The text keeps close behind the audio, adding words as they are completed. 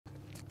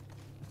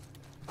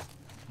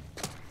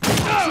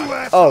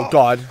Oh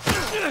God.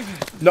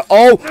 No.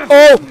 Oh.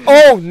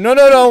 No.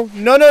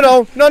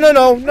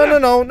 I'm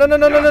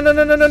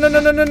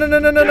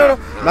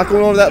not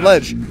going over that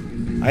ledge.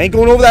 I ain't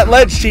going over that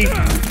ledge, Chief.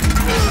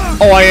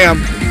 Oh, I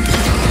am.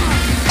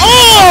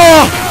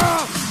 Oh!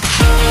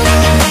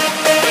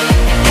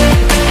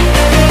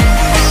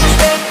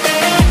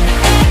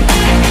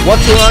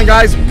 What's going on,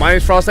 guys? My name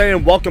is FrostTitan,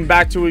 and welcome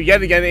back to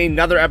yet again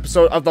another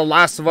episode of The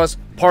Last of Us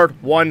Part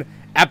 1,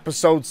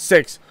 Episode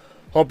 6.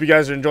 Hope you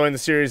guys are enjoying the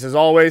series as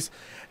always.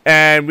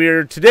 And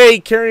we're today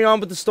carrying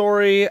on with the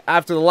story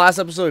after the last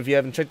episode. If you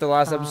haven't checked the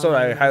last episode,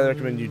 I highly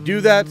recommend you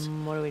do that.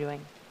 What are we doing?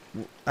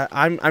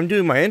 I'm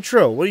doing my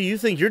intro. What do you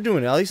think you're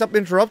doing, Ellie? Stop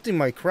interrupting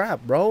my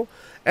crap, bro.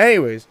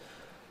 Anyways,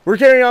 we're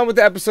carrying on with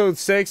the episode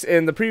 6.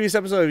 In the previous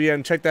episode, if you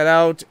haven't checked that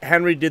out,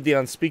 Henry did the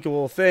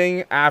unspeakable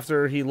thing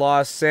after he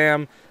lost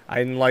Sam. I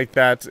didn't like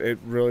that. It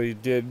really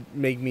did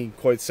make me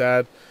quite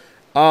sad.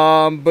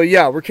 But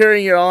yeah, we're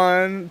carrying it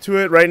on to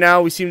it. Right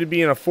now, we seem to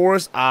be in a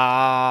forest.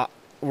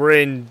 We're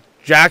in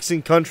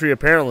Jackson country,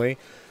 apparently.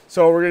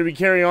 So we're going to be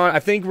carrying on. I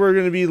think we're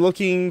going to be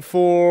looking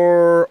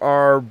for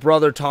our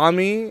brother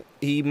Tommy.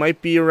 He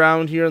might be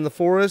around here in the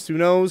forest. Who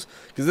knows?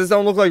 Because this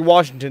don't look like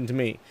Washington to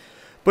me.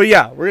 But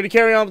yeah, we're going to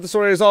carry on with the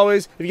story as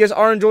always. If you guys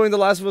are enjoying the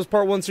Last of Us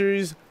Part 1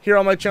 series here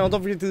on my channel,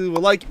 don't forget to leave a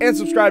like and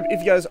subscribe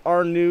if you guys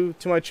are new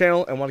to my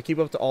channel and want to keep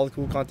up to all the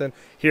cool content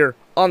here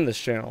on this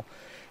channel.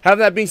 Having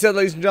that being said,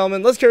 ladies and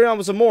gentlemen, let's carry on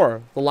with some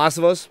more The Last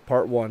of Us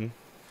Part 1.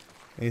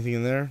 Anything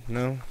in there?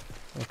 No?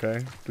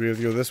 Okay. Do we have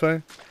to go this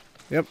way?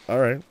 Yep.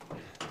 Alright.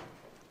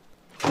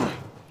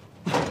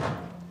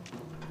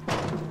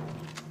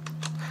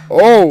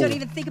 Oh! Don't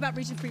even think about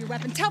reaching for your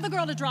weapon. Tell the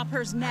girl to drop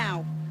hers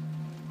now.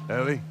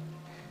 Ellie?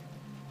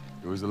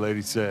 Do as the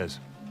lady says.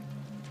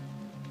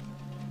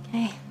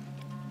 Hey.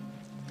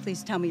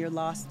 Please tell me you're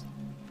lost.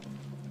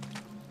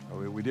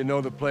 Oh, we didn't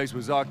know the place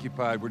was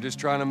occupied. We're just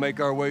trying to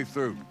make our way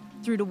through.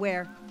 Through to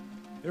where?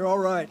 They're all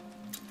right.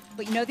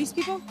 But you know these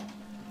people?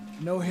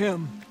 Know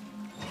him.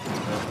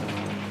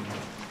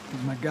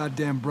 He's my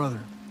goddamn brother.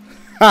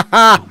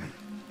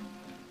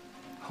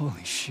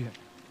 Holy shit.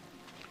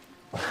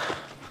 How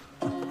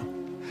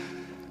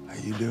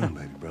you doing,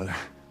 baby brother?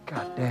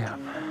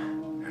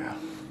 Goddamn. Yeah.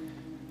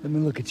 Let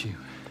me look at you.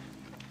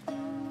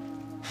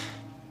 You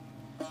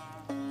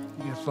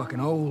get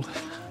fucking old.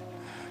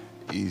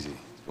 Easy.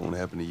 It's gonna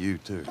happen to you,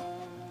 too.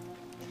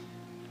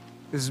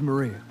 This is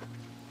Maria.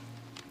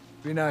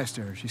 Be nice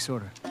to her. She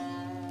sort of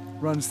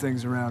runs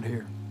things around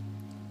here.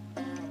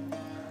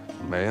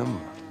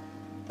 Ma'am,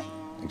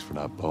 thanks for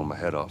not blowing my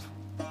head off.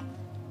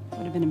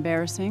 Would have been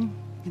embarrassing,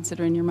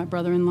 considering you're my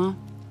brother-in-law.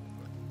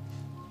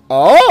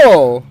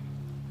 Oh!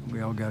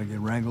 We all gotta get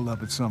wrangled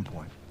up at some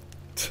point.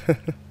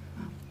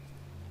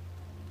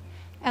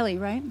 Ellie,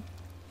 right?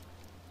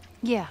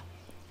 Yeah.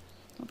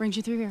 What brings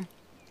you through here?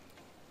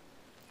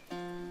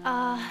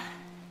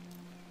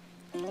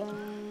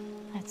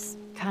 That's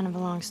kind of a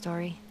long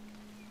story.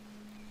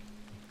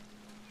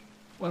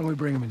 Why don't we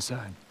bring him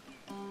inside?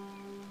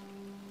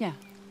 Yeah.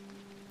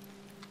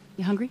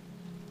 You hungry?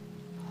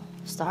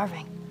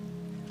 Starving.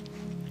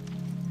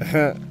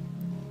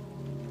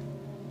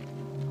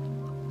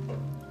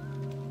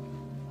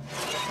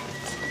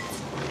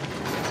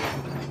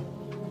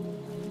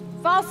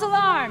 False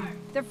alarm!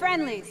 They're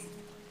friendlies.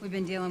 We've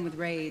been dealing with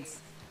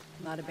raids.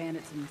 A lot of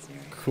bandits in this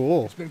area.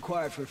 Cool. It's been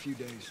quiet for a few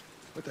days.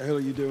 What the hell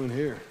are you doing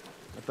here?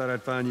 I thought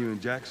I'd find you in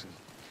Jackson.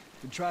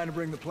 Been trying to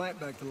bring the plant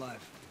back to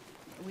life.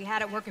 We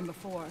had it working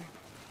before,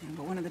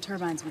 but one of the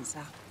turbines went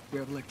south. We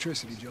have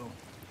electricity, Joel.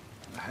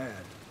 I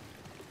had.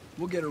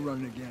 We'll get it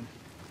running again.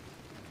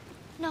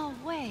 No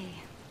way.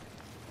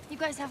 You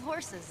guys have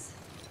horses.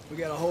 We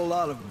got a whole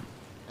lot of them.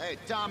 Hey,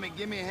 Tommy,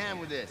 give me a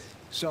hand with this.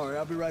 Sorry,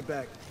 I'll be right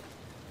back.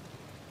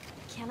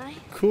 Can I?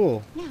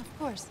 Cool. Yeah, of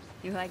course.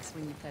 He likes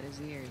when you pet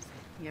his ears.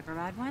 You ever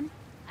ride one?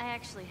 I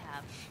actually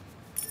have.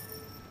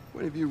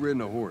 When have you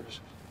ridden a horse?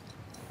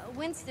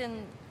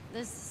 Winston,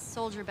 this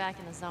soldier back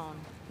in the zone,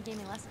 he gave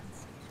me lessons.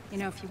 You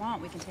know, if you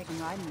want, we can take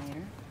him riding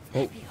later.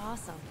 That'd be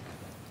awesome.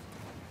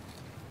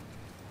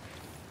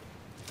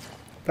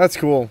 That's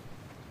cool.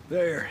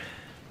 There.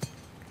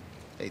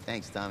 Hey,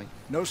 thanks, Tommy.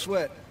 No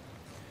sweat.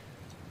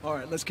 All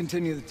right, let's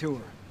continue the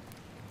tour.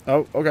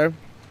 Oh, okay.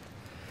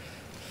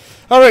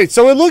 Alright,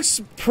 so it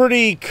looks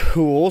pretty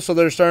cool. So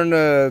they're starting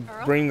to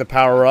bring the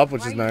power up,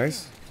 which is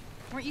nice.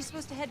 Weren't you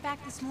supposed to head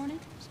back this morning?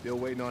 Still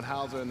waiting on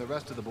Hauser and the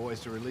rest of the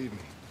boys to relieve me.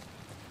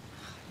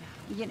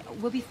 You know,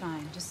 we'll be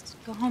fine. Just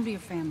go home to your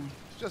family.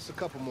 It's just a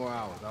couple more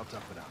hours. I'll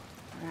tough it out.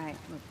 All right,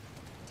 look,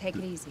 take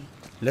it easy.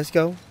 Let's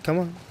go. Come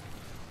on.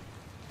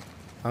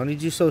 I don't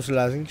need you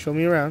socializing. Show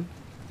me around.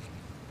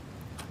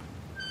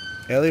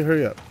 Ellie,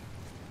 hurry up.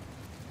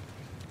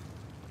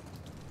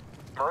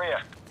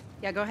 Maria,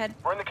 Yeah, go ahead.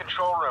 we're in the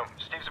control room.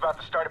 Steve's about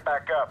to start it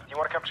back up. You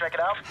want to come check it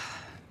out?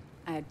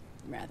 I'd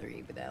rather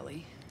eat with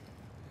Ellie.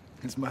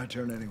 It's my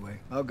turn anyway.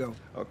 I'll go.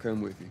 I'll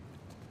come with you.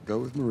 Go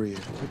with Maria.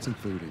 Put some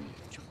food in you.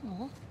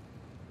 Joel?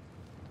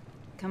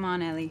 Come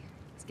on, Ellie.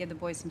 Let's give the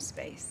boys some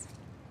space.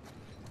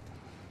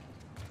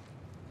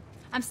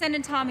 I'm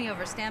sending Tommy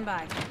over. Stand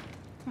by.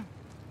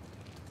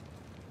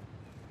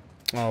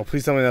 Oh,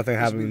 please tell me nothing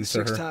This will be the happens to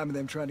sixth her. time of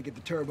them trying to get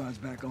the turbines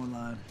back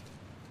online.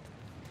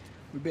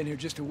 We've been here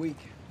just a week.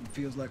 It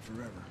feels like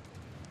forever.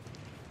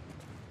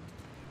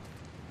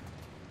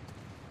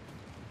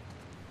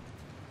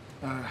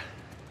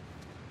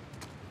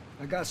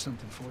 I got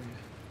something for you.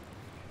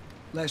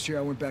 Last year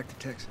I went back to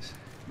Texas,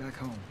 back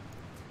home.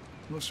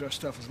 Most of our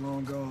stuff is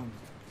long gone.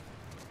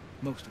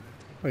 Most of it.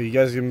 Oh, you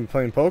guys have been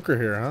playing poker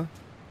here, huh?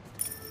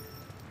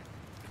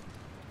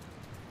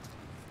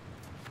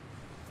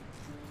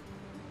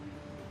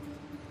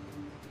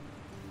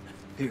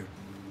 Here.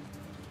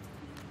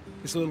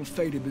 It's a little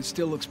faded, but it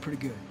still looks pretty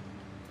good.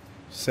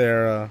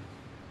 Sarah.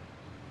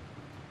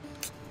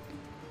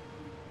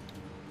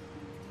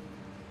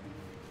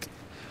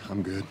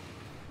 I'm good.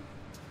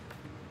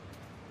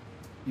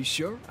 You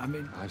sure? I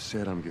mean, I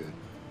said I'm good.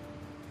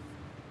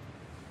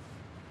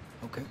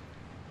 okay.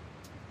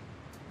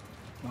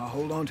 I'll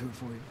hold on to it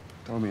for you.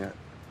 Tommy,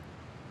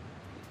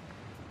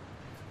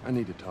 I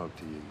need to talk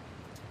to you.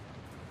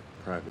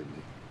 Privately.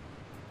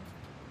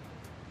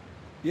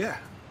 Yeah,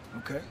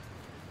 okay.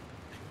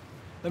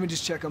 Let me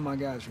just check on my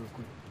guys real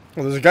quick.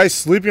 Well, there's a guy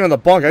sleeping on the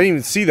bunk. I didn't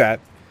even see that.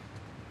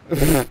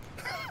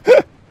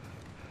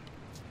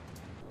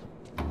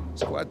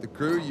 It's quite the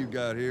crew you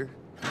got here.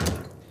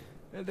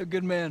 Yeah, they're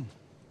good men.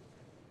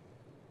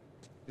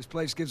 This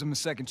place gives them a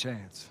second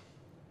chance.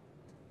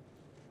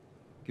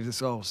 Gives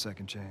us all a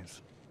second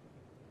chance.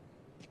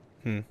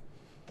 Hmm.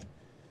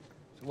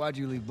 So why'd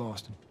you leave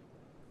Boston?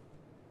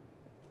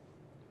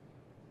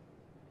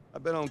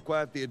 I've been on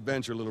quite the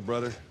adventure, little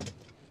brother.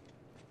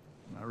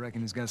 I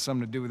reckon it's got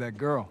something to do with that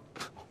girl.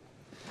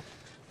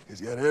 It's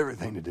got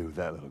everything to do with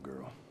that little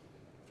girl.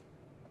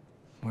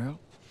 Well,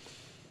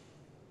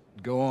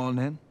 go on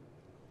then.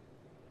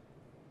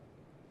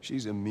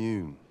 She's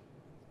immune.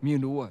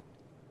 Immune to what?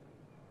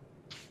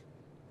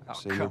 I've Oh,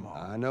 seen come her,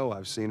 on. I know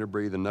I've seen her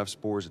breathe enough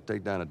spores to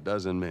take down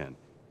 12 men.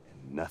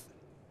 And nothing.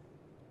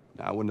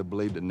 Now, I wouldn't have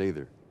believed it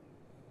neither.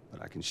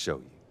 But I can show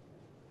you.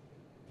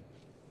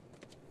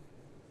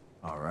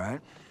 All right.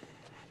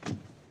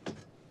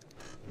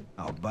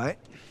 I'll bite.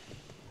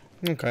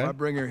 Okay. I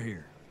bring her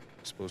here.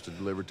 I'm supposed to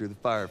deliver to the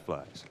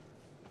Fireflies.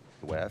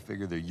 The way I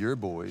figure they're your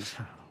boys.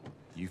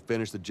 You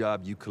finish the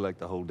job, you collect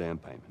the whole damn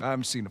payment. I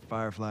haven't seen a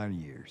Firefly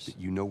in years.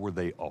 You know where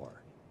they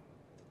are.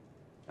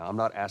 Now, I'm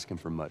not asking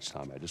for much,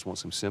 Tommy. I just want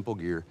some simple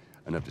gear,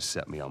 enough to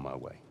set me on my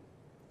way.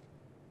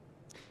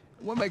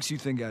 What makes you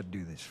think I'd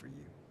do this for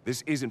you?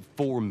 This isn't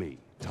for me,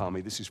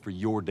 Tommy. This is for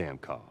your damn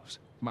cause.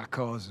 My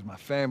cause is my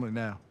family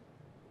now.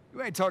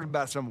 You ain't talking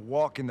about some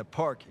walk in the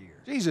park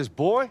here. Jesus,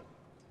 boy.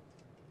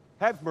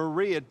 Have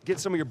Maria get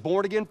some of your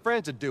born-again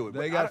friends to do it.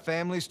 They But got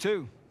families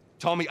too.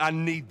 Tommy, I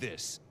need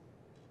this.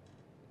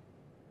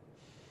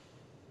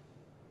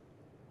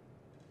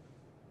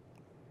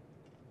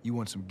 You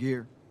want some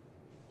gear?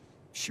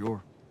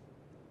 Sure.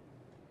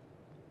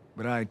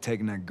 But I ain't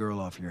taking that girl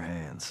off your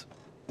hands.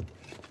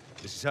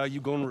 This is how you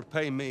gonna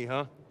repay me,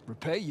 huh?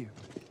 Repay you.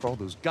 For all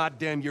those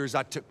goddamn years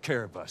I took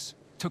care of us.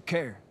 Took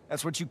care.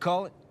 That's what you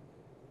call it?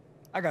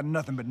 I got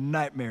nothing but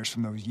nightmares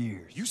from those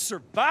years. You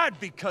survived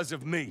because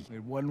of me.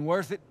 It wasn't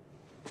worth it.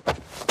 I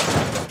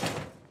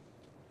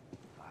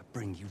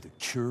bring you the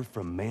cure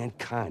from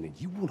mankind, and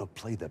you wanna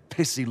play the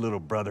pissy little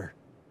brother.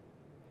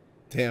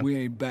 Damn. We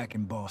ain't back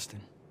in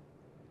Boston.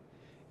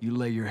 You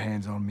lay your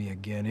hands on me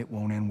again, it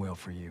won't end well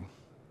for you.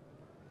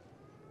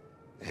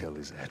 The hell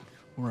is that?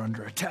 We're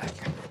under attack.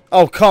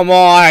 Oh, come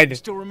on.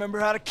 Still remember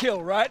how to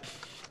kill, right?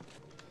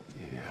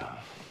 Yeah.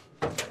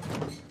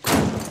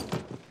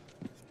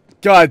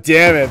 God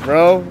damn it,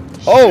 bro.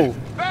 Oh.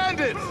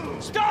 Bandits!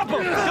 Stop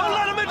them! Don't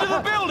let them into the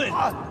building!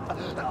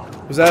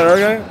 Was that our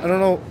guy? I don't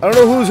know. I don't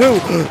know who's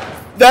who.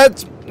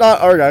 That's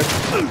not our guy.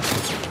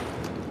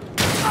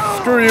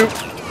 Screw you.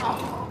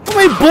 How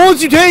many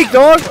bullets you take,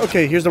 dog?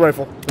 Okay, here's the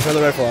rifle. Let's have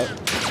the rifle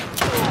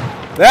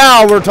out.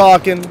 Now we're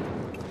talking.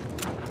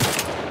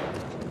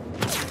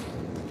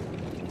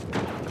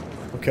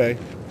 Okay.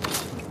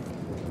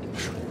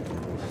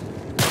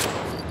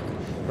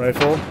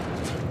 Rifle.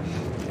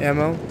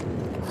 Ammo.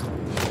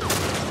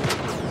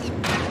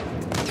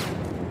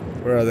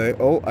 Where are they?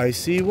 Oh, I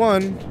see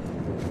one.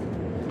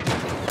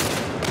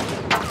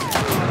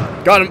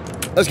 Got him.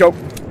 Let's go.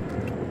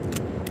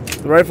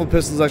 The rifle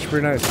pistol is actually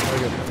pretty nice.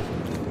 Very good.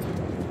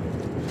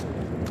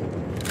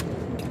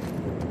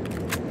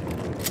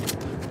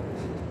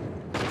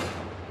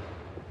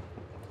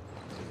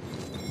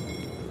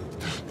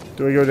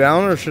 Do I go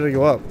down or should I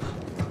go up?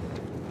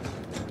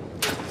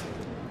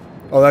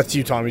 Oh, that's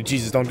you, Tommy.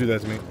 Jesus, don't do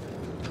that to me.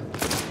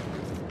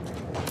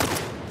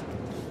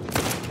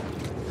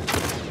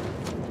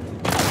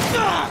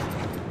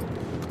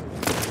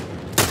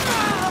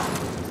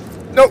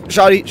 Nope.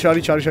 Shoddy,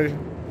 shoddy, shoddy, shoddy.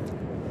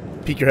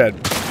 Peek your head.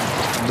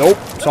 Nope.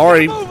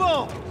 Sorry.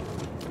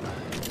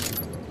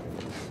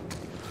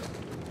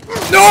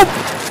 Nope.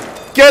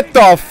 Get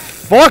the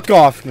fuck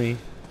off me.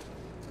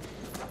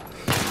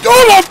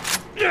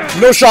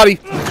 No shoddy.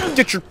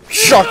 Get your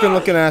shotgun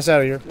looking ass out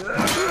of here.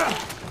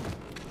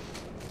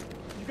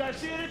 You guys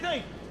see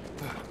anything?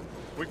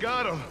 We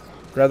got him.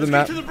 Grab the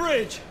map. Get to the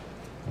bridge.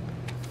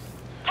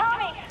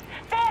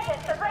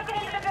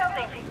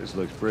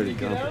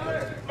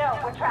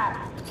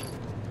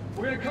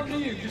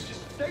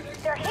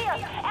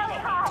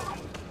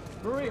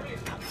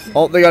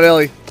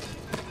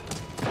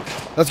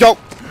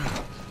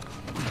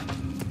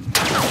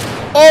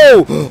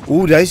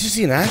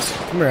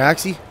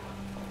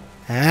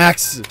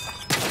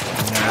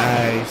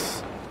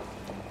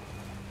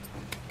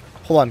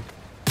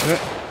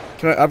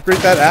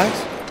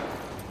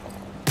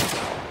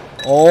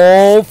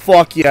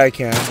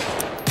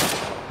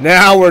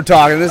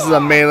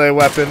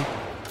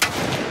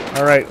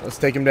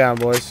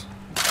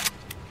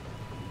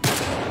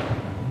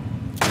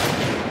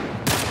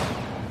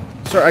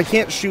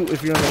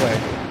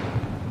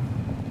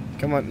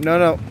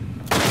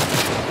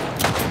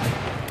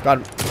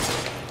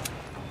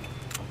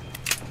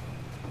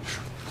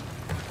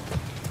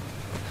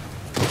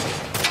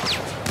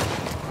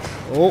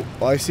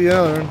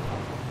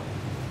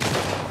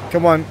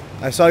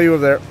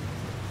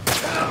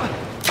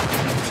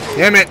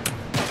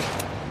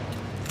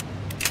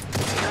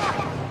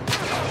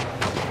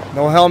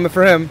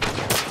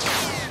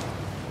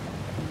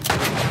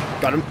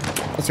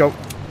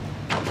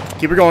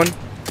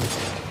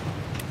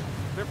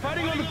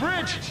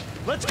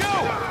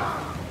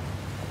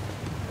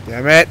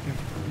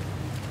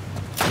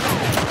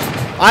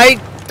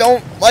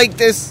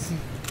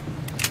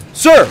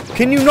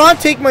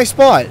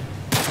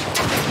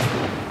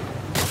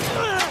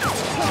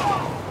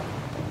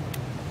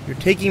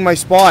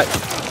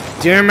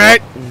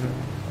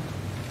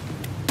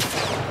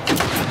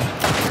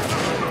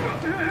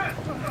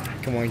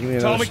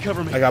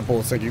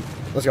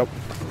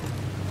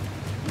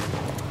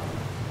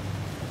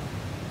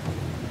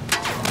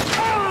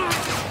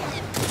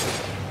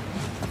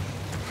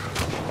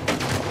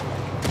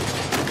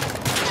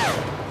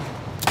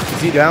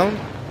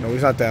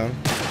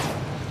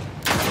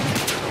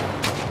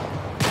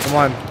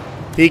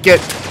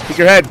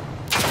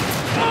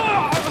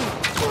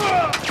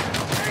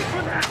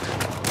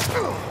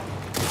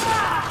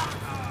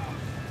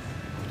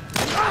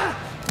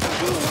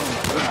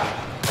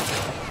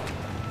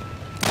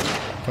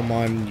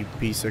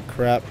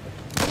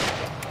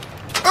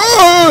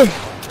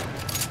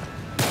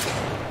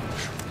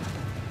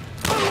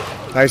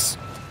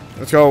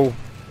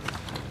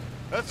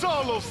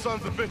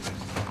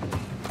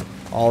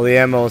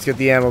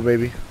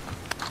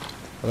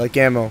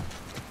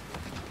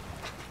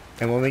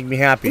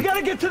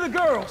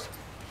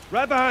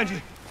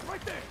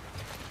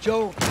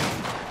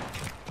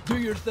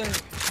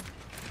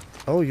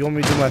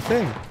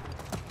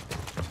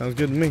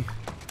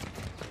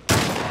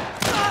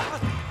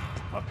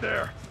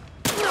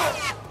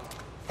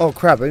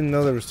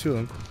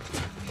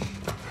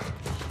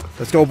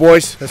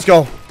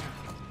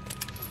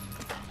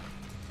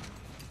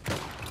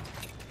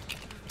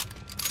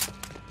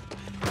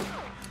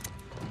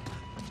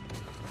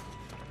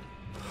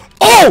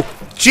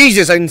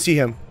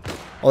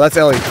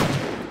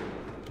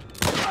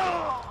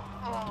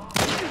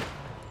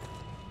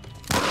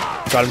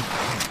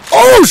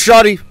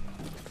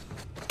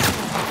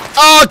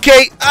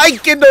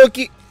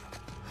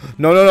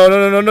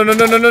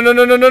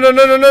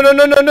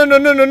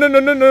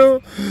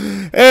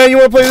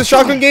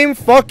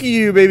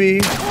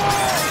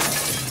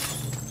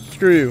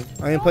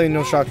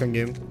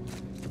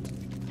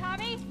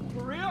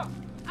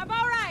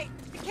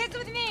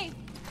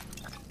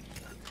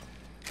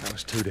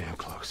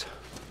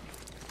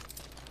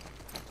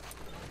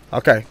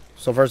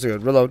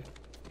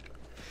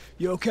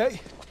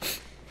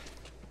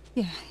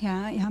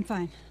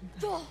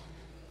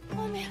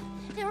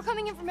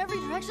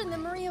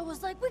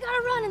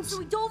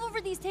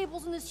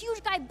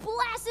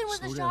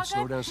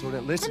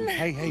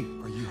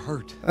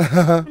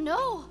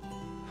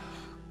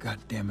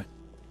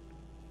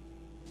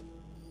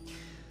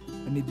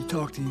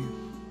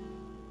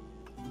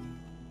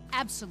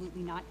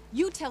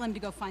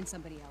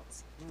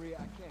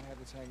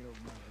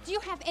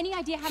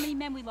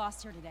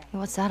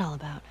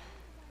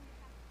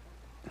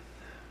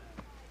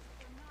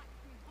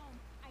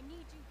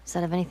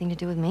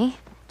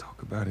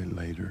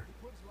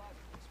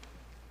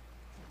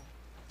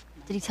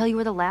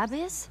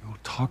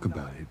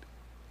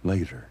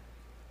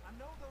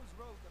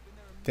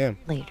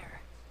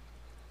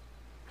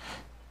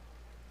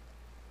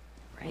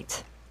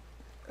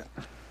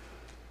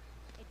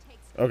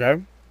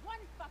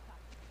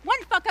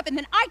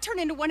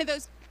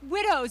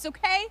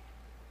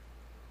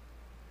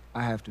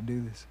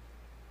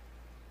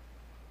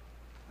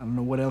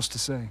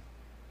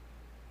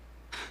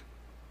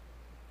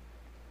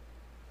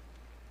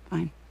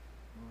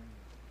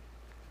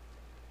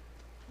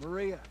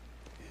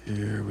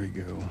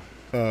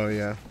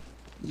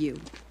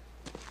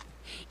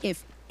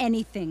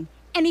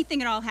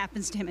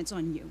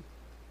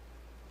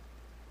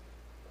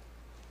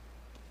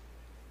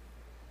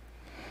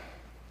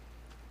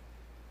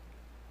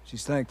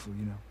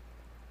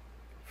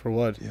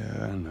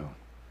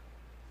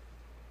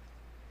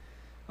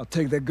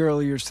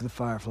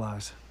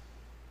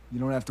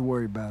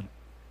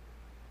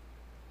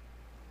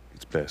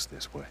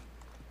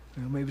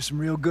 Well, maybe some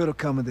real good will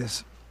come of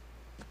this.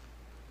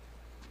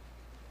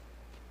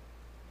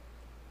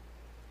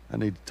 I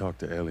need to talk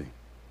to Ellie.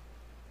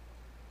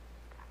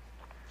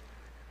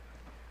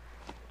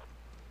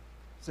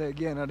 Say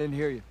again, I didn't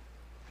hear you.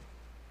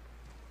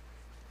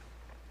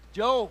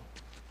 Joel!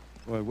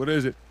 Wait, what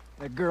is it?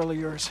 That girl of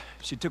yours.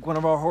 She took one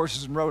of our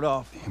horses and rode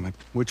off. Damn it.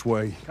 Which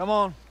way? Come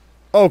on.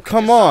 Oh,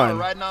 come on.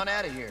 Riding on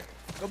out of here.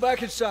 Go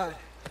back inside.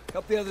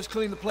 Help the others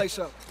clean the place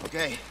up.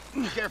 Okay.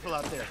 Be careful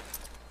out there.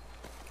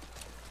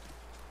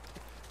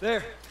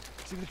 There.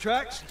 See the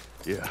tracks?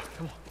 Yeah.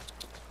 Come on.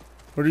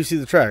 Where do you see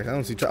the tracks? I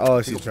don't see tracks. Oh,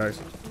 I see the tracks.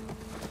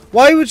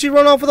 Why would she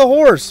run off with a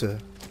horse?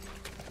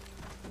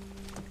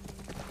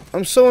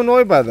 I'm so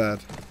annoyed by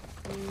that.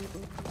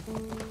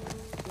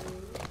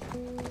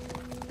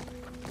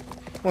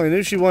 Well, I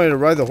knew she wanted to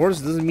ride the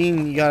horse. It doesn't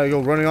mean you gotta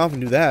go running off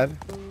and do that.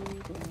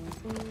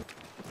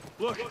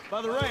 Look,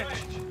 by the ranch.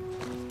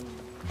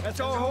 That's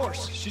our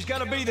horse. She's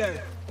gotta be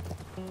there.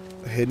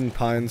 Hidden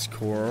Pines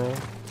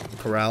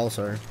Corral,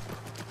 sorry.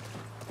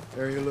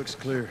 Area looks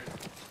clear.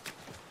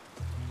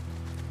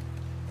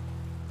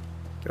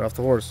 Get off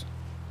the horse.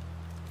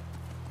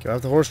 Get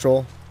off the horse,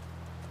 Joel.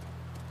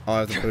 Oh, I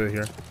have to put it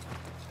here.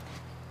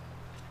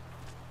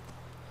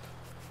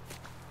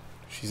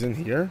 She's in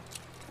here?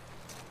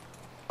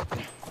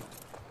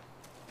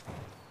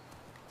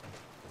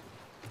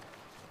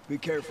 Be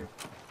careful.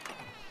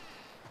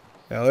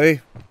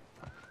 Ellie?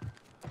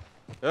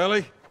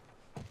 Ellie?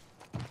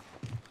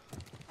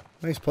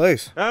 Nice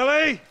place.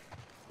 Ellie!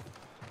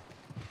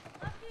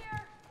 Up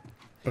here.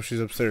 Oh, she's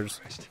upstairs.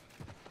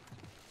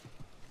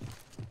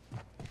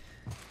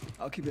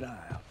 I'll keep an eye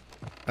out.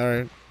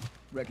 Alright,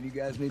 Reckon you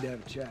guys need to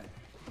have a chat.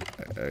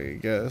 I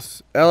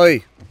guess.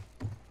 Ellie!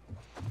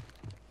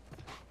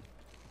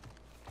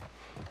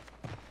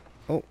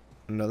 Oh,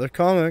 another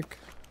comic.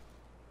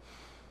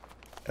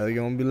 Ellie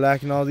gonna be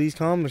lacking all these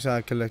comics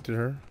I collected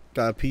her.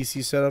 Got a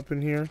PC set up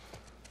in here.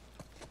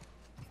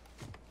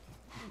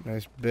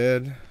 Nice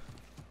bed.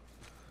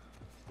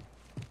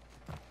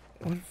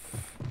 What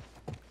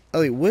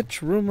Ellie,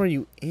 which room are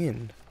you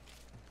in?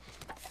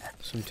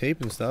 Some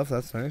tape and stuff,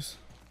 that's nice.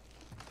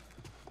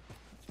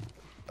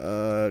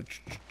 Are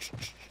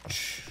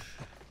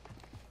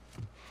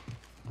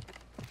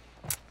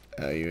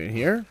you in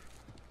here?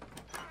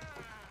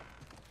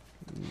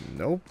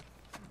 Nope.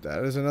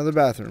 That is another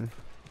bathroom.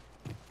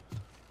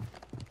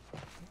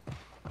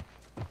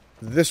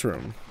 This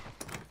room.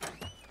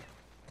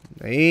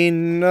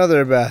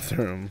 Another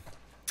bathroom.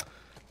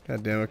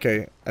 God damn,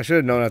 okay. I should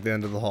have known at the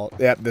end of the hall.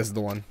 Yep, this is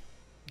the one.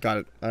 Got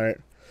it. Alright.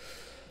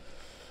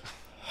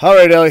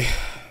 Alright, Ellie.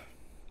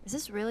 Is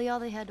this really all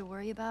they had to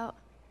worry about?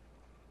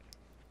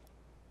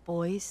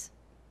 Boys,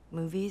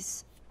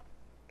 movies,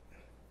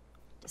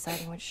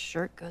 deciding which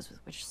shirt goes with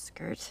which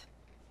skirt.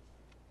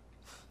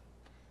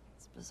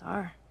 It's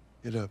bizarre.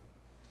 Get up.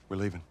 We're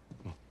leaving.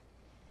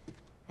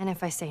 And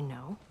if I say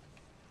no?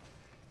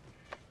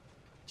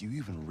 Do you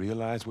even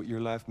realize what your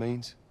life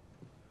means?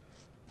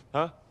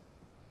 Huh?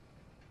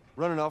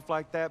 Running off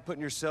like that,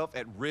 putting yourself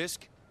at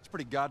risk? It's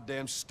pretty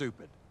goddamn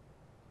stupid.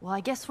 Well, I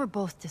guess we're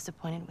both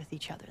disappointed with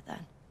each other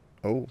then.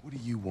 Oh. What do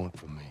you want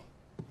from me?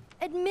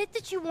 Admit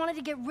that you wanted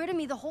to get rid of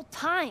me the whole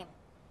time.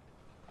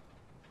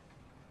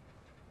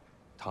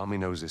 Tommy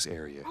knows this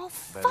area Oh,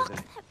 better fuck than...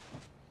 that.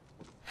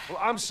 Well,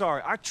 I'm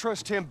sorry. I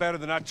trust him better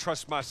than I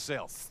trust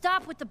myself.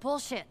 Stop with the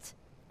bullshit.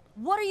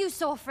 What are you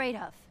so afraid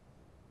of?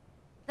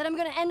 That I'm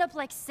gonna end up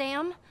like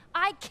Sam?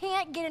 I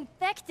can't get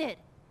infected.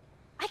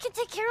 I can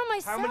take care of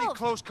myself. How many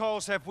close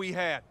calls have we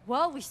had?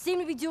 Well, we seem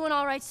to be doing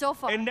all right so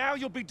far. And now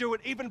you'll be doing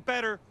even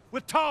better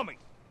with Tommy.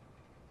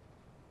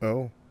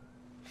 Oh.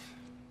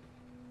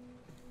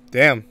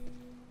 Damn.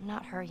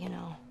 Not her, you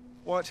know.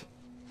 What?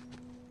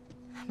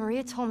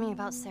 Maria told me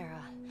about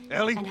Sarah.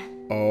 Ellie?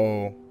 And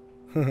Oh.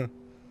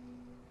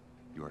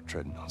 You are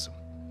treading on some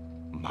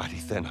mighty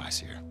thin ice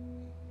here.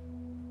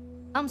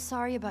 I'm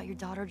sorry about your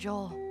daughter,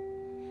 Joel.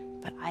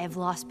 But I have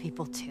lost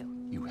people too.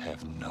 You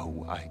have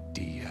no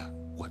idea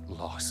what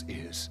loss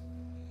is.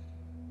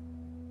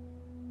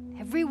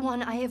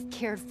 Everyone I have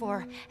cared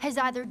for has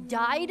either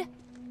died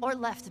or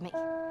left me.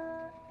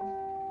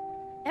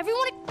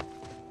 Everyone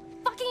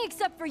fucking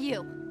except for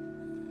you.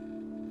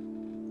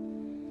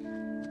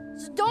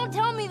 So don't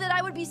tell me that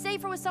I would be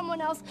safer with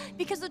someone else,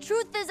 because the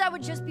truth is I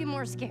would just be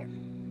more scared.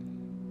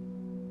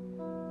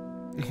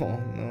 Oh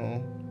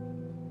no.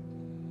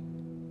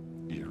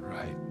 You're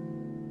right.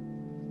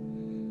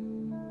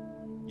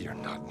 You're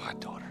not my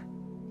daughter.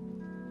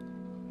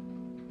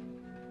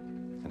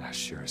 And I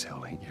sure as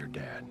hell ain't your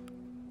dad.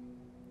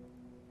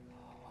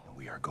 And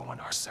we are going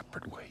our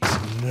separate ways.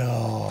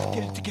 No.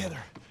 Get it together.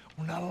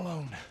 We're not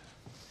alone.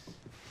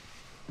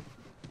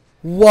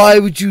 Why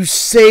would you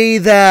say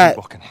that?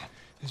 Keep walking.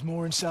 There's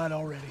more inside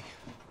already.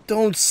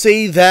 Don't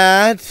say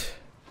that.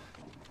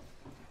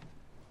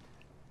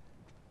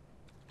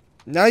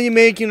 Now you're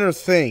making her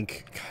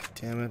think. God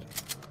damn it.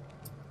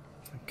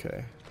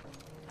 Okay.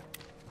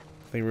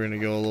 I think we're gonna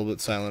go a little bit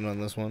silent on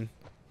this one.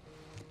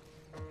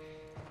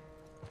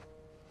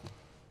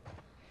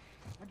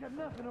 I got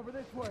nothing over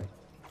this way.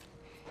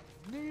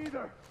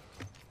 Neither.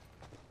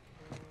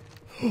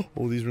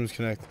 Oh, these rooms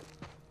connect.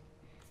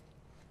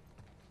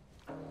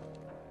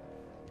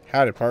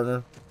 Howdy,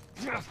 partner.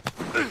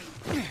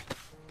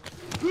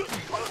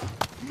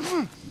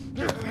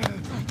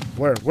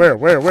 Where?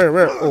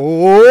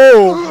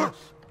 Oh!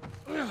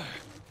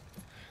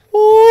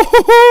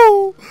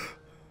 Oh!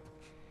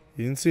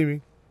 You didn't see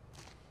me.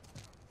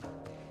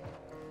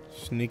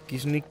 Sneaky,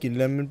 sneaky,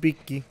 lemon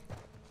beaky.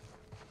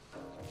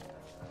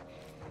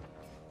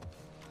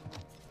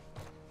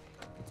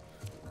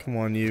 Come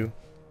on, you.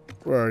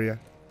 Where are you?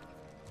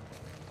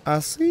 I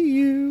see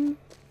you.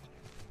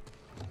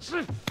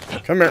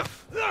 Come here.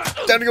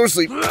 Time to go to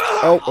sleep.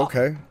 Oh,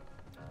 okay.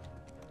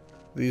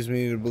 Leads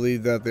me to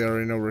believe that they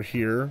already know we're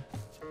here,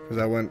 because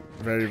I went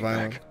very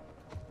violent.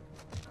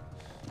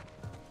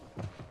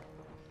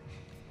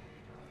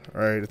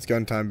 Alright, it's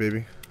gun time,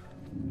 baby.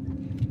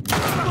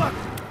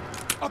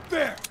 Up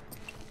there.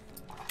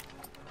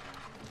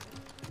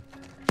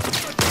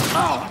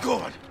 Oh,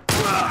 good.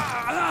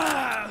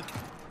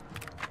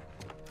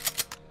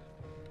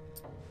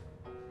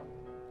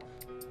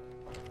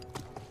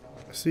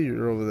 I see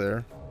you're over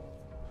there.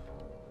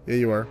 Yeah,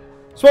 you are.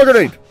 Smoke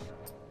grenade!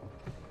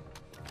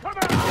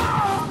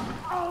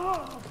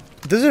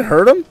 Does it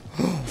hurt them?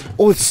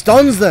 Oh, it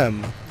stuns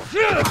them!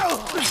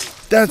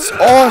 That's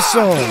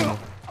awesome!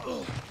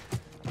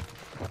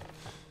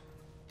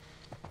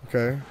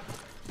 Okay.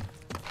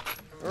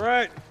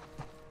 Alright.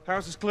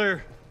 House is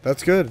clear.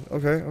 That's good.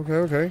 Okay.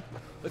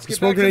 Let's The get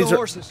smoke back to the grenades are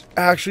horses.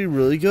 actually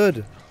really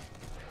good.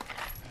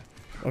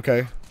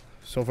 Okay.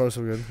 So far,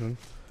 so good.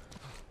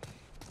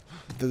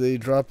 Did they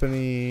drop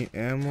any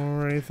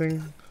ammo or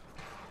anything?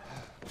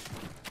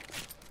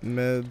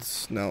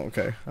 Meds? No,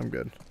 okay. I'm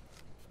good.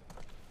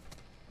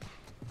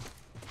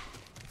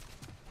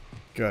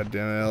 God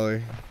damn it,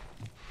 Ellie.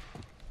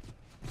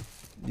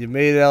 You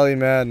made Ellie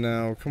mad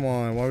now. Come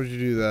on, why would you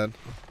do that?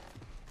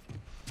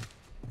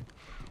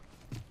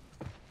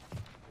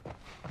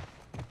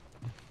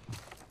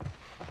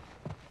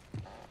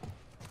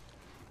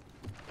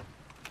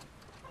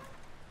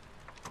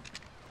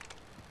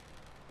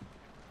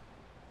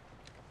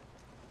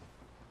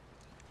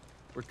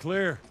 We're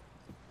clear.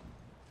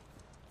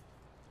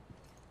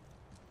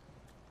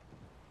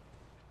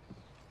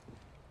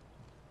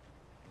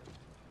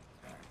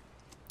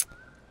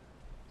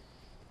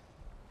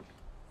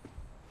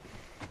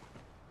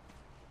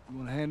 You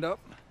want a hand up?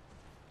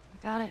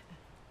 Got it.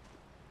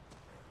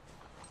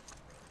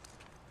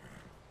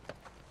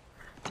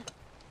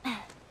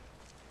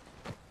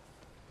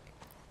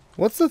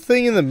 What's the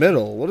thing in the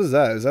middle? What is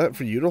that? Is that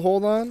for you to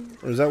hold on?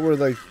 Or is that where,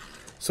 like,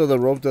 so the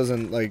rope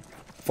doesn't, like,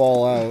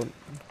 fall out?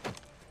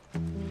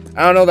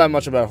 I don't know that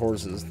much about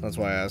horses. That's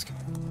why I ask.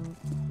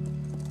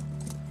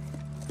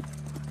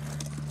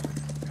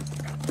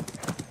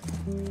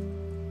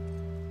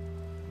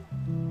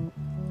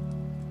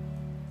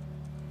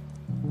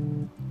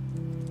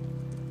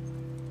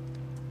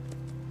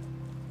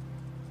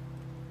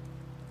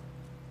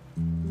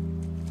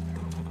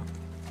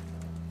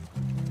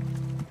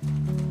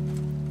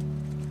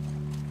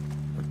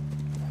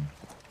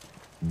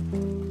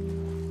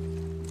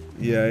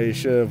 Yeah, you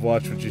should have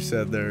watched what you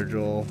said there,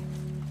 Joel.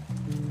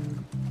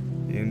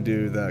 You didn't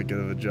do that good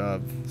of a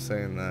job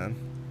saying that.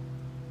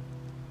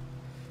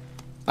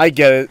 I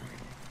get it,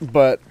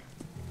 but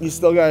you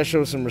still gotta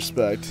show some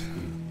respect.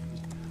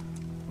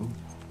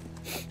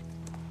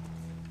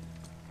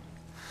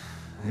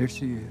 There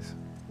she is.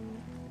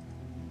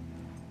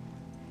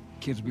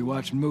 Kids will be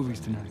watching movies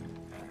tonight.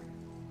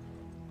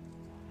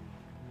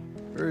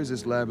 Where is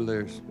this lab of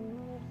theirs?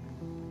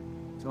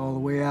 It's all the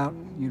way out,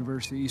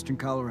 University of Eastern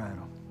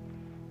Colorado.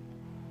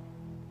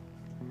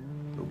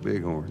 Go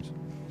Bighorns.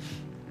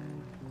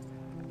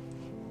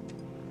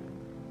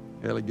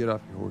 Ellie, get off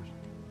your horse.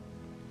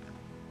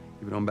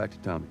 Give it on back to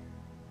Tommy.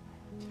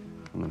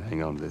 I'm gonna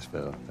hang on to this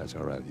fella, if that's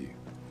all right with you.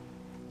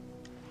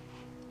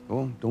 Go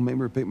on, don't make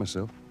me repeat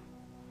myself.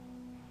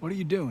 What are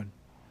you doing?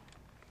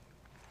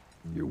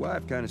 Your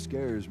wife kind of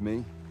scares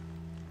me.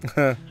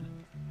 I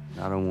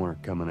don't want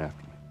her coming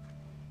after me.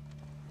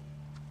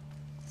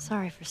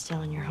 Sorry for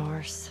stealing your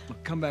horse.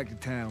 Look, come back to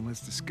town. Let's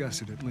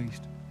discuss it at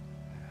least.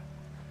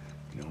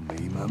 You know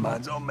me, my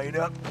mind's all made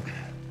up.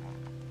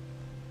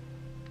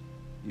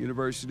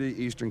 University,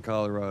 Eastern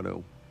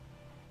Colorado.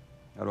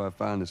 How do I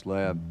find this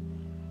lab?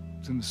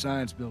 It's in the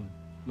science building.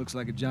 Looks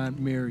like a giant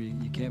mirror.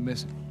 You can't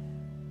miss it.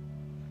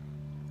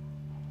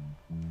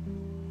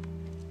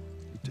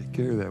 You take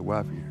care of that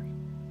wife of yours.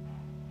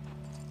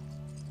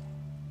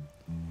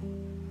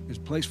 There's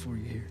a place for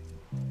you here.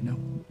 You know?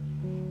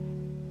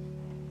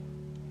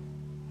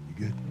 You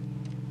good?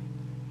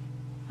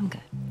 I'm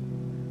good.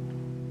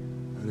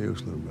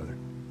 Adios, little brother.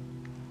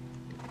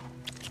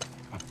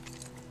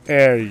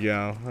 There you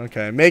go.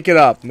 Okay, make it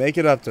up. Make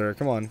it up to her.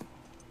 Come on.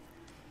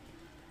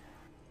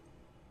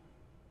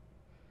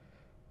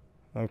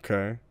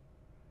 Okay.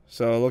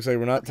 So it looks like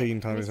we're not taking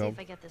Tommy's let me help.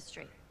 see if I get this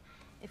straight.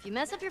 If you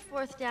mess up your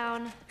fourth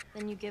down,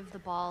 then you give the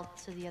ball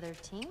to the other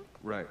team.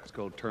 Right, it's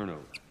called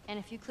turnover. And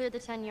if you clear the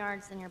 10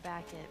 yards, then you're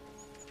back at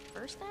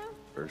first down?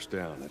 First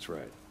down, that's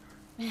right.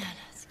 Man,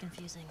 it's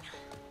confusing.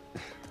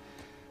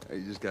 Hey,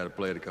 you just gotta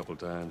play it a couple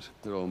times.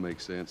 It all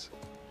makes sense.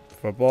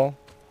 Football.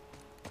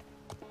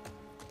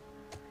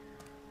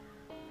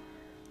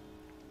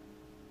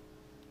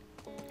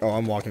 Oh,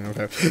 I'm walking.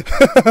 Okay.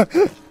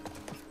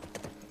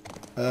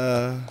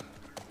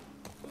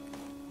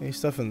 Any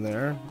stuff in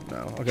there?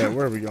 No. Okay,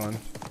 where are we going?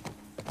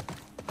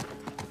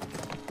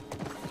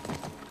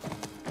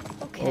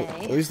 Okay.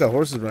 Oh, at least that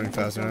horse is running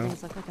faster now.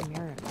 Look like a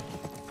mirror to me.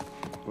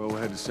 Well, we'll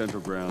head to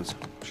Central Grounds.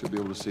 Should be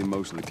able to see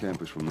most of the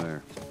campus from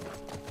there.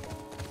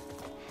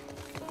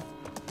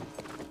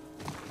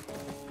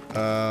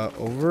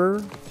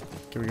 Over?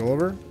 Can we go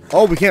over?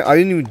 Oh, we can't. I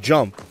didn't even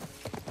jump.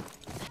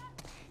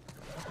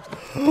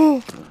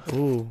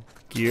 Ooh,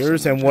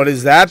 gears. And what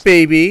is that,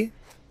 baby?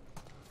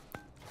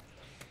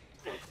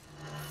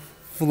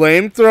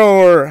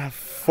 Flamethrower.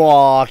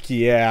 Fuck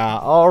yeah.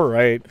 All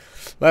right.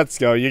 Let's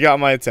go. You got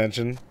my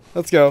attention.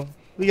 Let's go.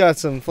 We got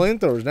some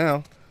flamethrowers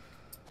now.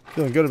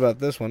 Feeling good about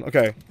this one.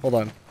 Okay, hold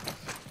on.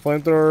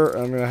 Flamethrower.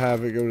 I'm going to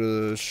have it go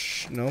to the...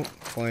 nope.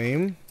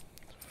 Flame.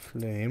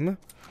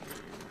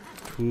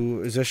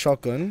 Who is a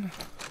shotgun?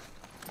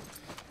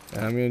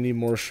 And I'm gonna need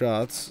more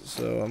shots,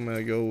 so I'm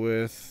gonna go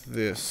with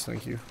this.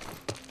 Thank you.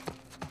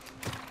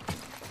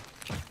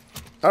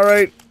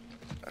 Alright.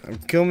 I'm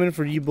coming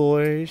for you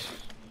boys.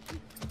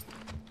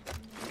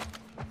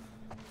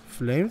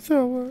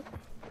 Flamethrower.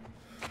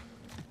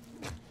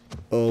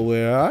 Oh,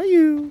 where are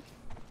you?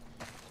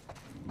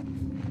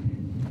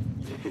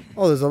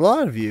 Oh, there's a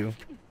lot of you.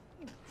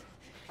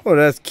 Oh,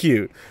 that's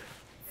cute.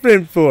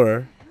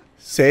 Flamethrower.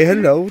 Say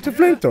hello to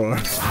Flamethrower.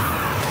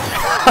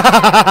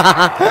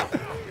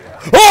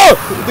 Oh!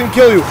 It didn't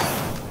kill you.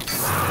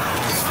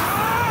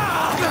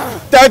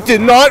 That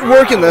did not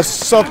work in the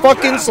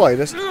fucking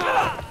slightest.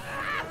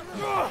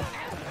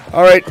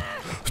 Alright.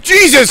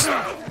 Jesus!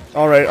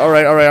 Alright. I'm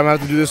gonna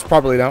have to do this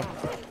properly now.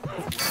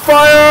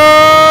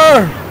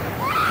 Fire!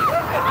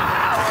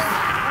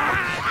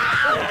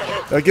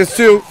 That gets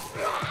two.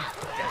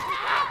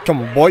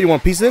 Come on, boy. You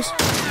want a piece of this?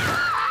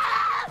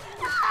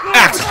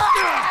 Axe!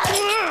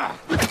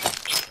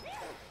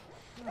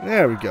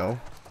 There we go.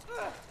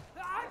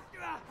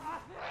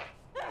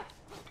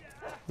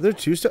 Are there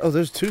two stairs? Oh,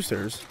 there's two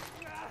stairs.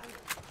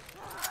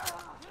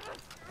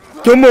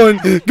 Come on!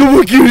 Come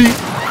on, cutie!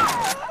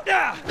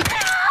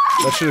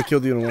 That should have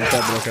killed you in one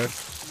shot, but okay.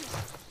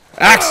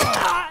 Axe!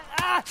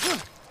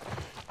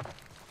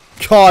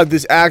 God,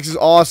 this axe is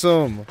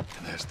awesome.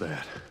 And that's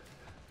that.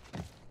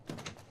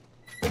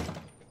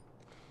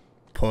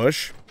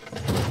 Push.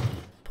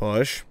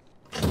 Push.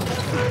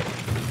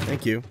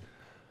 Thank you.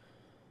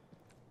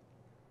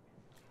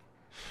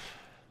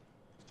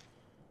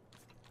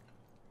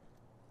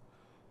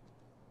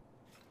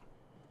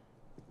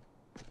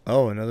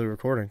 Oh, another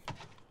recording.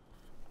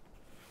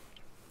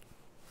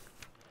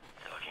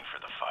 You're looking for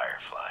the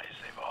fireflies.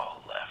 They've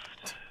all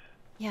left.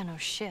 Yeah, no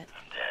shit.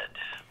 I'm dead.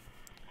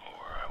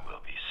 Or I will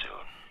be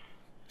soon.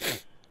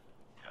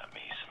 Got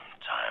me some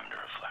time to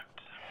reflect.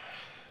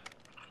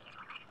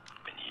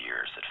 Been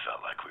years that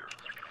felt like we were...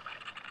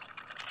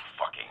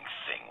 fucking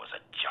thing was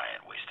a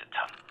giant waste of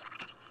time.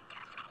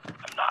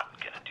 I'm not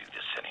gonna do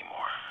this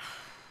anymore.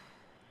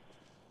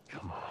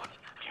 Come on.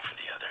 Looking for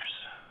the others.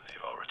 They've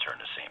all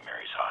returned to St.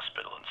 Mary's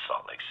Hospital in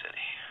Salt Lake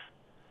City.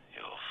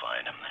 You'll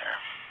find them there,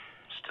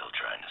 still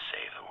trying to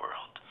save the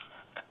world.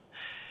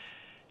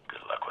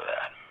 Good luck with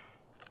that.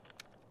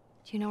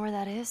 Do you know where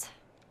that is?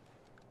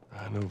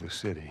 I know the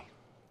city.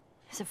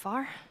 Is it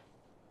far?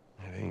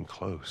 It ain't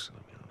close. I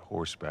mean, on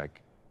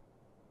horseback.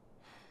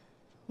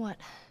 What?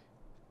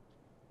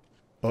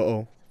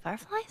 Uh-oh.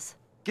 Fireflies?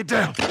 Get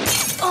down!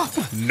 Oh!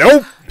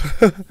 Nope!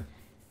 Who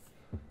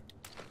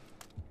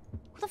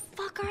the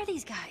fuck are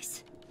these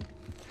guys?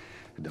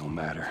 It don't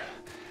matter.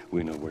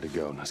 We know where to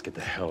go. Let's get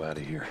the hell out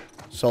of here.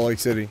 Salt Lake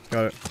City.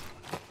 Got it.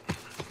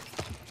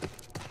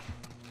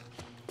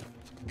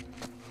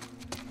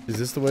 Is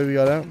this the way we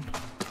got out?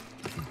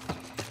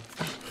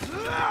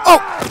 Oh!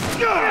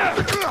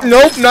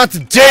 Nope, not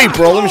today,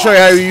 bro. Let me show you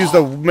how you use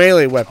the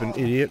melee weapon,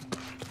 idiot.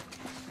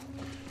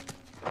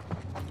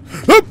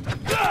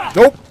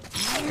 Nope.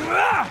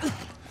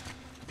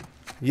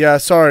 Yeah,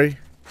 sorry.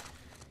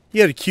 He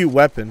had a cute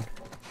weapon.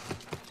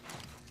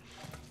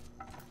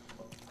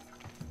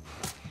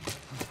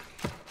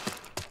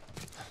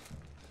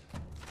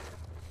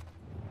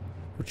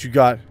 What you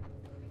got?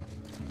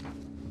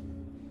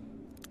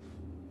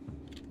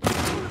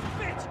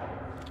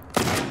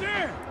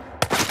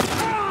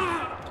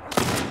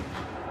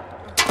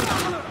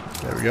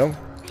 There we go.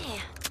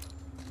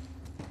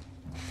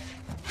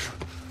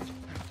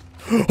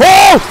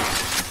 Oh!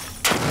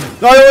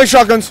 No, I don't like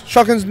shotguns.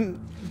 Shotguns. You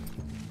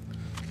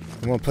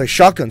want to play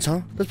shotguns,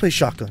 huh? Let's play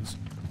shotguns.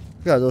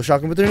 We got a little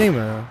shotgun with their name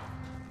in it.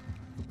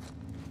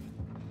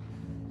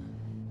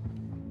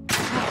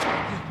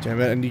 Damn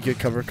it, I need to get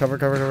cover.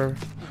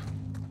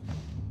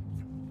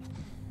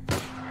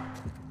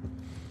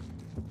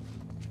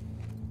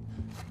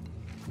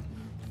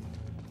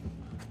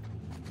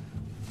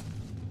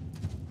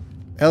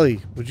 Ellie,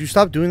 would you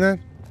stop doing that?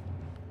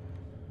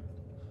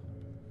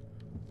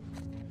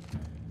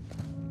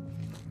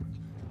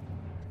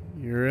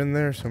 in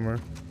there somewhere.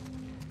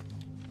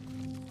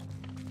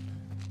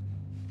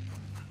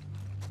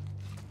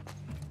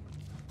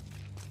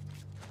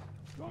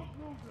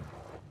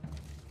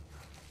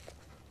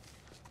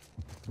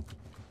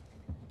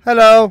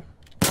 Hello.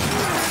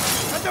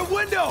 At the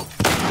window!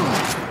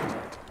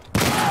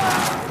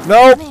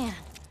 Nope. Man.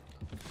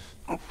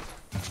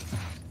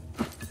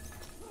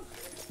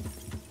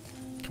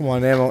 Come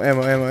on,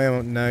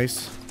 ammo.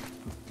 Nice.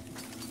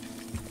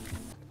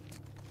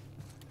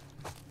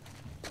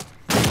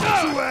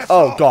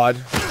 Oh God.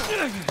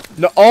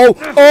 No.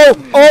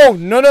 Oh.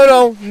 No. I'm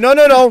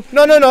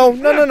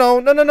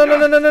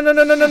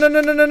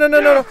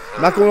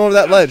not going over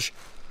that ledge.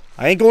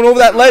 I ain't going over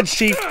that ledge,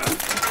 Chief.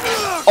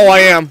 Oh, I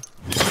am.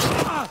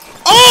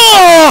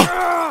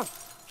 Oh!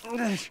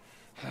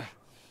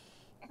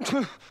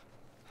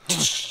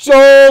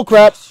 So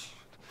crap.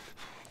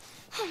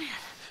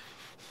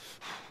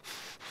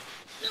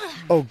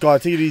 Oh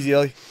God, take it easy,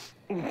 Ellie.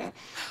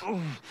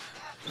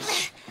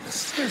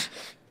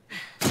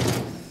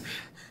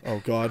 Oh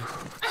God.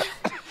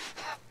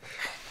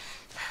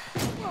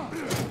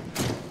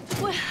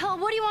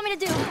 What do you want me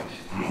to do?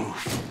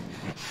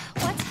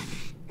 What?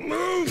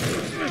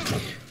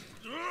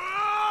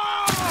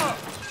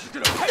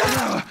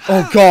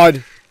 Oh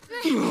God.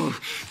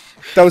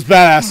 That was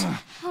badass.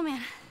 Oh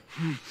man.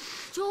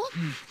 Joel?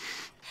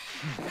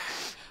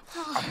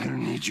 I'm gonna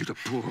need you to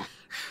pull.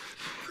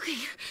 Okay.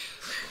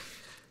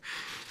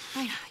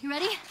 Alright, you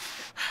ready?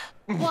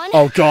 1,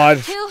 Oh God.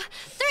 2,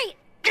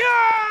 3.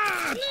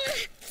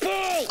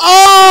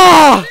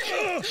 Ah!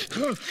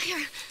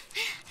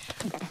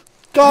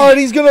 God,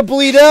 he's gonna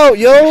bleed out,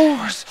 yo.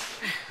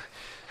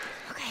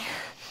 Okay.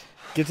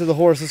 Get to the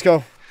horse. Let's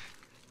go.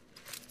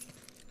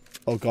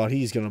 Oh God,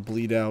 he's gonna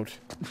bleed out.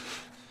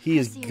 He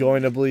is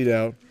going to bleed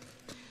out.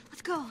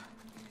 Let's go.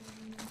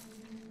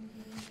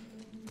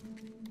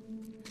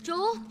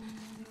 Joel?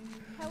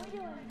 How we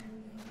doing?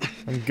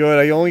 I'm good.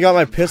 I only got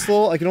my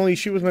pistol. I can only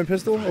shoot with my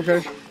pistol.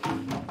 Okay.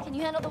 Can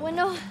you handle the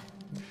window?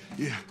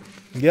 Yeah.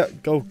 Yeah.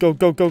 Go.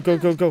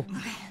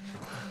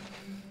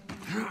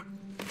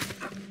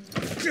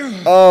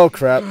 Oh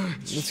crap.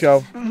 Let's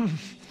go. Come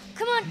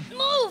on,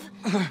 move!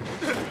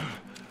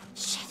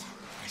 Shit.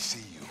 I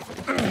see you.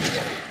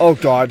 Oh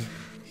God.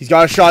 He's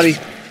got a shotty.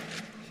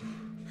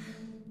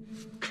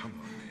 Come on,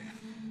 man.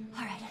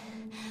 Alright.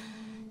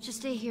 Just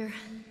stay here.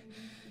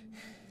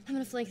 I'm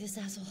gonna flank this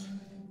asshole.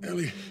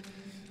 Ellie,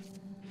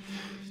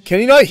 Can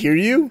he not hear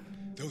you?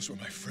 those were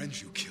my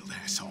friends you killed,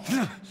 asshole.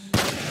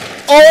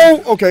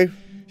 Oh, okay.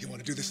 You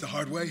want to do this the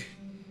hard way?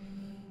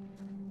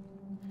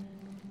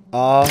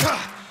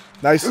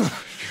 Nice.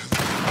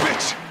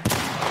 Bitch!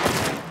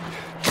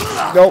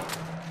 Nope.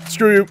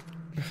 Screw you.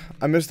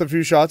 I missed a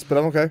few shots, but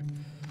I'm okay.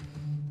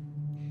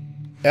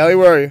 Ellie,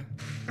 where are you?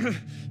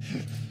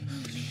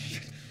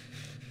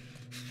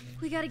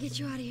 We gotta get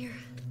you out of here.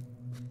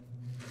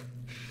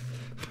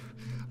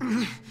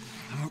 I'm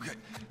okay.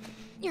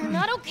 You're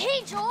not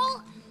okay,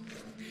 Joel!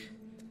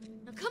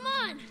 Now come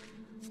on!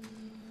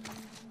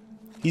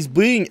 He's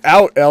bleeding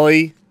out,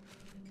 Ellie.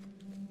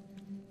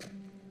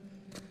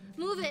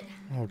 Move it.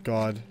 Oh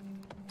God.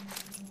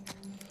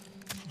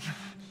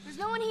 There's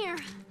no one here.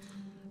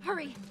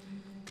 Hurry.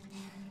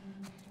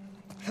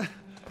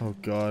 Oh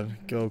God.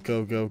 Go.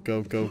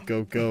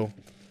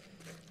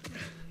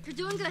 You're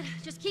doing good.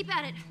 Just keep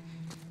at it.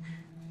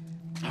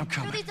 I'm Through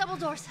coming. these double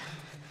doors.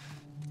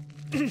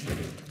 Oh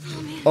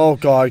man. Oh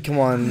God. Come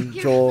on,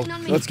 Here, Joel. lean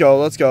on me. Let's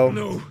go.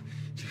 No.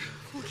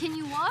 Well, can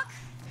you walk?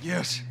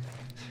 Yes.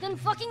 Then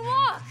fucking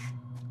walk!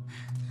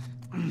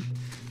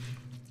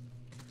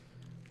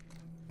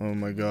 Oh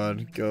my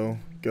God. Go.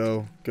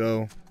 Come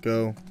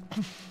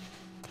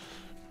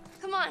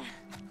on.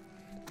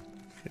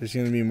 There's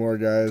gonna be more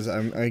guys.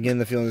 I getting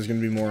the feeling there's gonna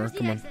be more. Where's the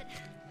Come on. exit?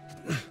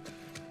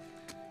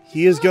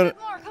 He is A little gonna.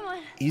 bit more, come on.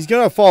 He's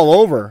gonna fall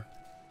over.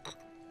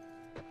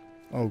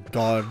 Oh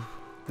God.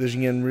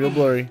 Vision getting real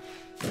blurry.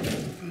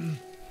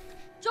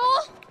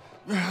 Joel?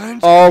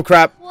 Oh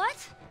crap.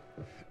 What?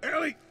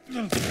 Ellie!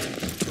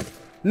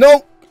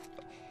 No.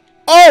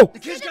 Oh. The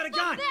kid's got a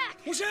gun! Back.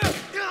 Watch out!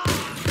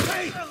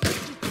 Hey! Oh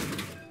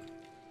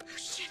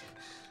shit.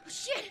 Oh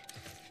shit.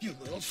 You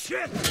little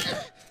shit!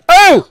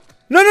 Oh.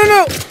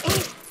 No.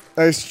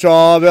 Nice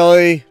job,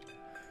 Ellie.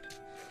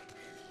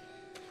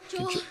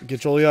 Joel, Get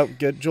Joel up.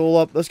 Get Joel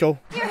up. Let's go.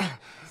 here.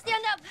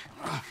 Stand up.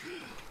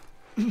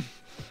 Put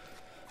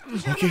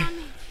your Okay. arm on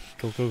me.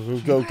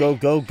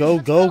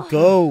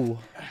 Go.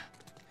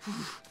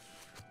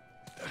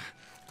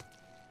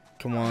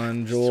 Come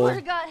on, Swear Joel.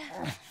 to God,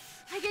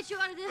 I get you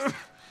out of this.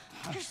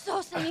 You're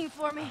so singing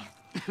for me.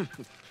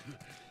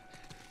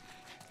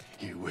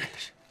 You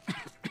wish.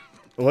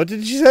 What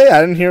did she say?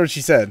 I didn't hear what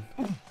she said.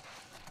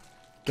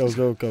 Go. Just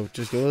go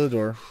to the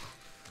door.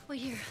 Wait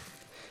here.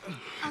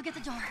 I'll get the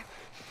door.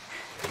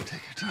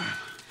 Take your time.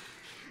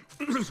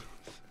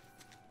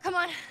 Come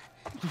on.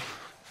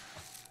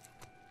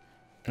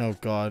 Oh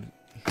God.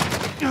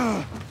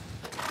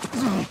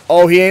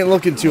 Oh, he ain't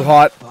looking too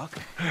hot.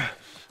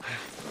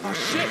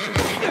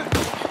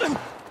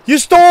 You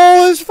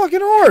stole his fucking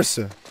horse.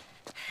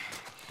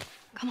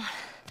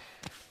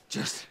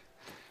 Just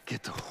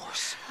get the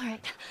horse. All right.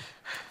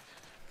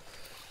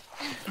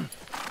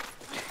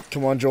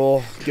 Come on,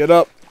 Joel. Get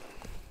up.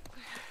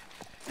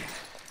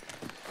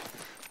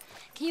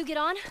 Can you get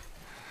on?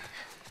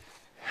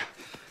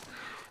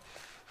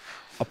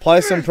 Apply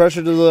some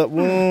pressure to the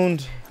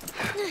wound.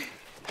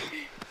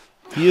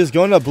 He is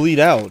going to bleed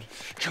out.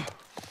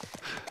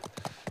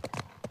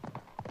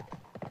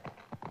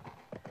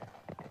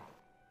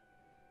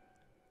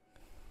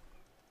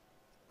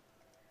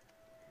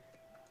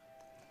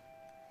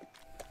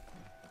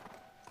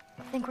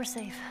 I think we're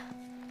safe.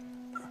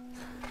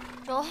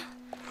 Joel?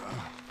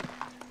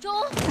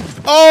 Joel?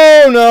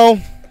 Oh,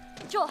 no.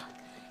 Joel,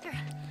 here.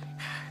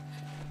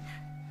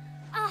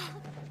 Ah,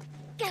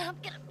 get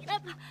up, get up, get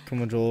up.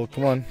 Come on, Joel.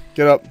 Come on.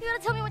 Get up. You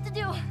gotta tell me what to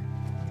do.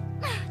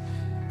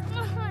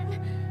 Come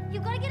on. You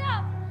gotta get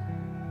up.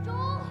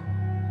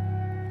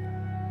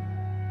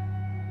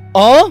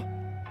 Joel?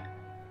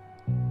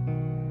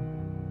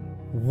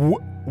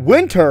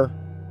 Winter?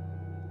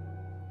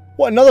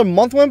 What, another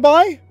month went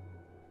by?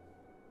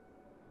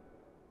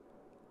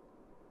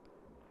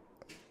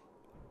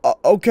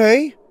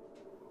 Okay.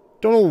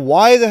 Don't know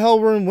why the hell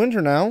we're in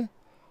winter now.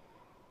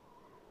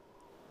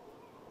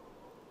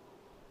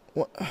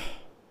 What?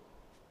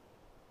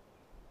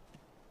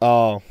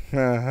 Oh.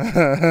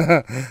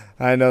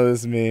 I know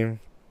this meme.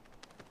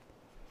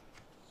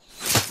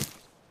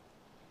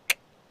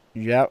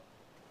 Yep.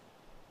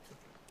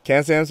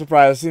 Can't say I'm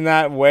surprised. I've seen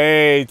that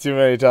way too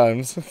many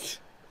times. This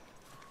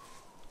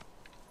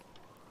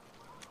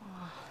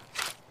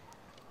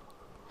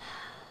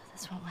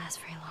won't last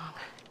very long.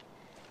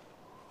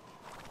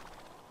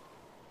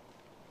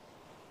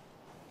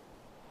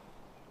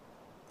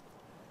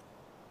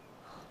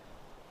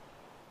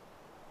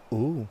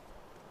 Ooh,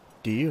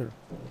 deer.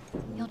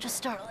 You'll just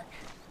startle it.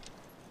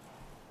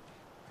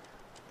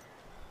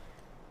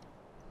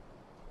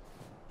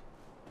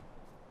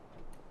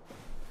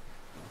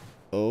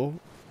 Oh.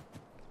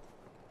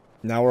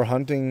 Now we're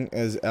hunting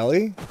as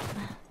Ellie?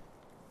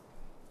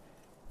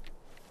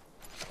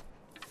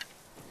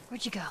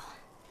 Where'd you go?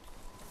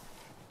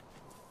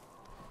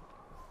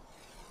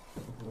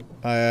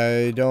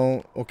 I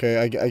don't... Okay,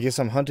 I guess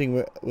I'm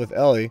hunting with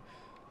Ellie.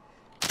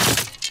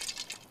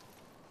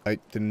 I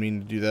didn't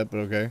mean to do that, but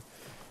okay.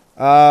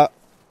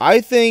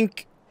 I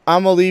think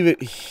I'm gonna leave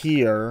it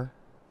here.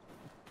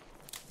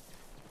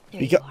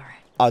 There you are.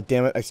 Oh,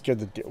 damn it. I scared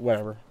the...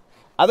 Whatever.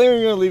 I think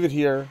I'm gonna leave it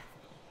here.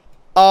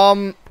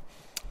 I'm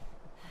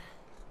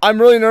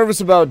really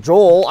nervous about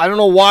Joel. I don't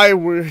know why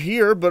we're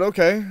here, but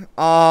okay.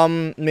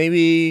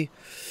 Maybe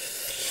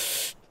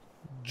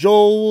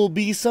Joel will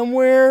be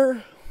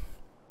somewhere.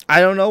 I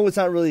don't know. It's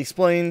not really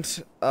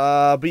explained.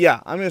 But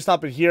yeah, I'm going to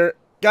stop it here.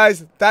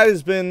 Guys, that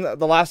has been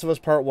The Last of Us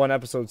Part 1,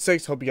 Episode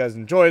 6. Hope you guys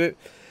enjoyed it.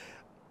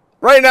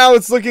 Right now,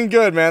 it's looking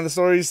good, man. The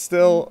story's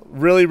still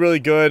really, really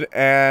good.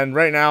 And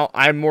right now,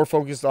 I'm more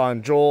focused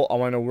on Joel. I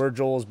want to know where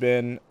Joel's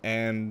been.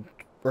 And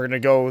we're going to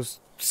go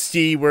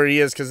see where he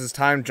is because his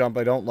time jump.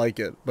 I don't like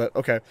it. But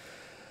okay.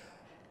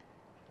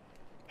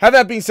 Have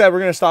that being said,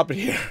 we're going to stop it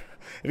here.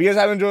 If you guys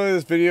have enjoyed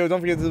this video,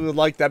 don't forget to leave a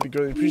like. That'd be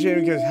greatly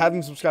appreciated. If you guys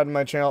haven't subscribed to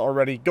my channel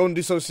already, go and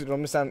do so so you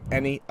don't miss out on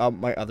any of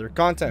my other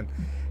content.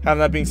 Having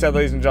that being said,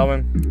 ladies and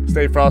gentlemen,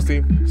 stay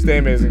frosty, stay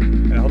amazing,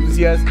 and I hope to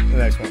see you guys in the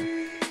next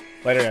one.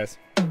 Later, guys.